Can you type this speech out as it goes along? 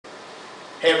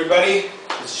Hey everybody,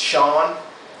 this is Shaun.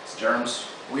 It's Jerms.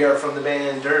 We are from the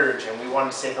band Dirge, and we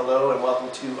wanted to say hello and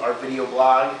welcome to our video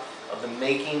blog of the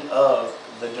making of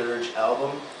the Dirge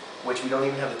album, which we don't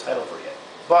even have the title for yet.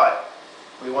 But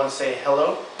we want to say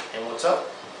hello and what's up.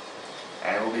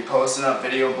 And we'll be posting up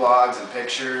video blogs and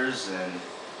pictures and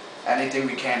anything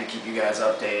we can to keep you guys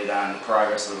updated on the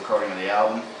progress of the recording of the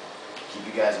album. Keep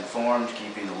you guys informed,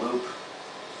 keep you in the loop.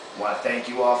 Want to thank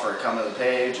you all for coming to the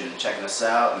page and checking us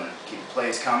out and keep the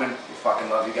plays coming. We fucking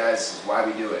love you guys. This is why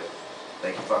we do it.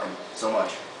 Thank you fucking so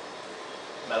much.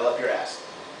 Metal up your ass.